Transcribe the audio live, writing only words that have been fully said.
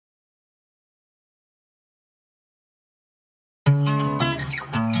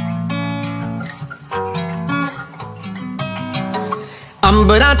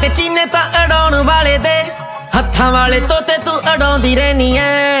अंबरां ते चीने तां अड़ाउण वाले दे हत्थां वाले तोते तू अड़ाउंदी रहनी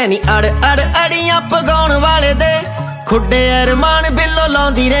ऐ नी अड़ अड़ अड़ियां पगाउण वाले दे खुड्डे अरमान बिल्लो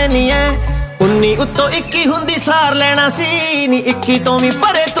लाउंदी रहनी ऐ 19 उत्तों 21 हुंदी सार लेना सी नी 21 तो भी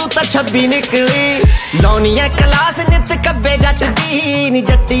परे तू तां 26 निकली लाउनी ऐ क्लास नित कब्बे जट दी नी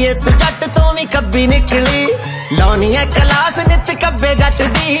जट्टिए तू जट तो भी कब्बी निकली लाउनी ऐ क्लास नित कब्बे जट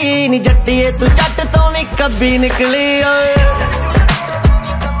दी नी जट्टिए तू जट तो भी कब्बी निकली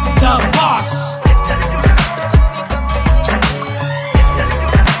The boss.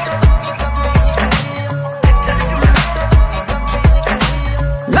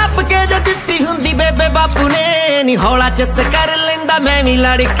 ਲੱਭ ਕੇ ਜੋ ਦਿੱਤੀ ਹੁੰਦੀ ਬੇਬੇ ਬਾਪੂ ਨੇ ਨੀ ਹੌਲਾ ਚਿੱਤ ਕਰ ਲੈਂਦਾ ਮੈਂ ਵੀ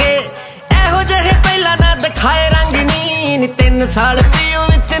ਲੜ ਕੇ ਇਹੋ ਜਿਹੇ ਪਹਿਲਾਂ ਨਾ ਦਿਖਾਏ ਰੰਗ ਨੀ 3 ਸਾਲ ਪੀਓ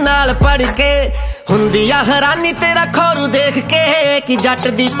ਵਿੱਚ ਨਾਲ ਪੜ ਕੇ ਹੁੰਦੀ ਆ ਹੈਰਾਨੀ ਤੇਰਾ ਖੋਰੂ ਦੇਖ ਕੇ ਕਿ ਜੱਟ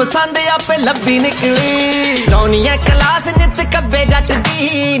ਦੀ ਪਸੰਦ ਆਪੇ ਲੱਭੀ ਨਿਕਲੀ ਲਾਉਣੀ ਐ ਕਲਾਸ ਨਿਤ ਕੱਬੇ ਜੱਟ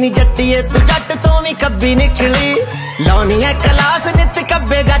ਦੀ ਨੀ ਜੱਟੀਏ ਤੂੰ ਜੱਟ ਤੋਂ ਵੀ ਕੱਬੀ ਨਿਕਲੀ ਲਾਉਣੀ ਐ ਕਲਾਸ ਨਿਤ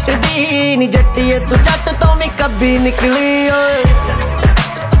ਕੱਬੇ ਜੱਟ ਦੀ ਨੀ ਜੱਟੀਏ ਤੂੰ ਜੱਟ ਤੋਂ ਵੀ ਕੱਬੀ ਨਿਕਲੀ ਓਏ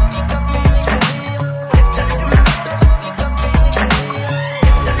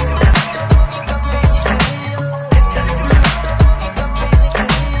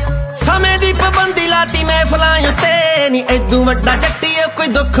समय दी पाबंदी लाती महफिलां उत्ते नी ऐदू वड्डा जट्टीए कोई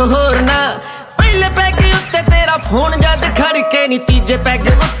दुख होर ना पहले पैग उत्ते तेरा फोन जद खड़के नी तीजे पैग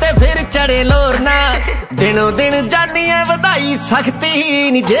उत्ते फिर चढ़े लोर ना दिनों दिन जानी है वधाई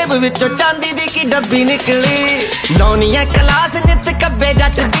सख्ती नी जेब विचों चांदी दी की डब्बी निकली लाउनी है क्लास नित कब्बे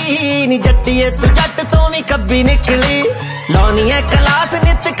जट दी नी जट्टीए तू जट तो भी कब्बी निकली लाउनी है क्लास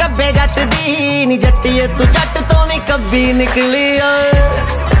नित कब्बे जट दी नी जट्टीए तू जट तो भी कब्बी निकली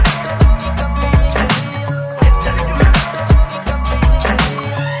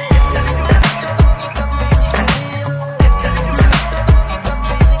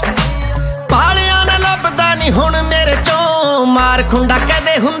हुण मेरे चों मार खुंडा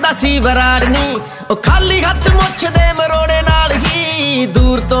कहदे हुंदा सी बराड़ नी ओ खाली हथ मुछ दे मरोड़े नाल ही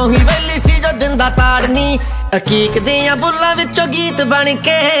दूर तो ही वेली सी जो दिंदा ताड़नी अकीक दियां बुल्लां विचों गीत बन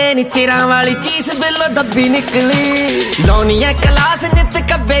के नी चिरां वाली चीस बिल्लो दब्बी निकली लाउनी ऐ क्लास नित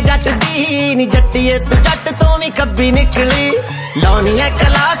कब्बे जट दी नी जट्टीए तू जट तो भी कब्बी निकली लाउनी ऐ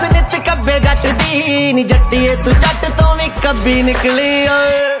क्लास नित कब्बे जट दी नी जट्टीए तू जट तो भी कब्बी निकली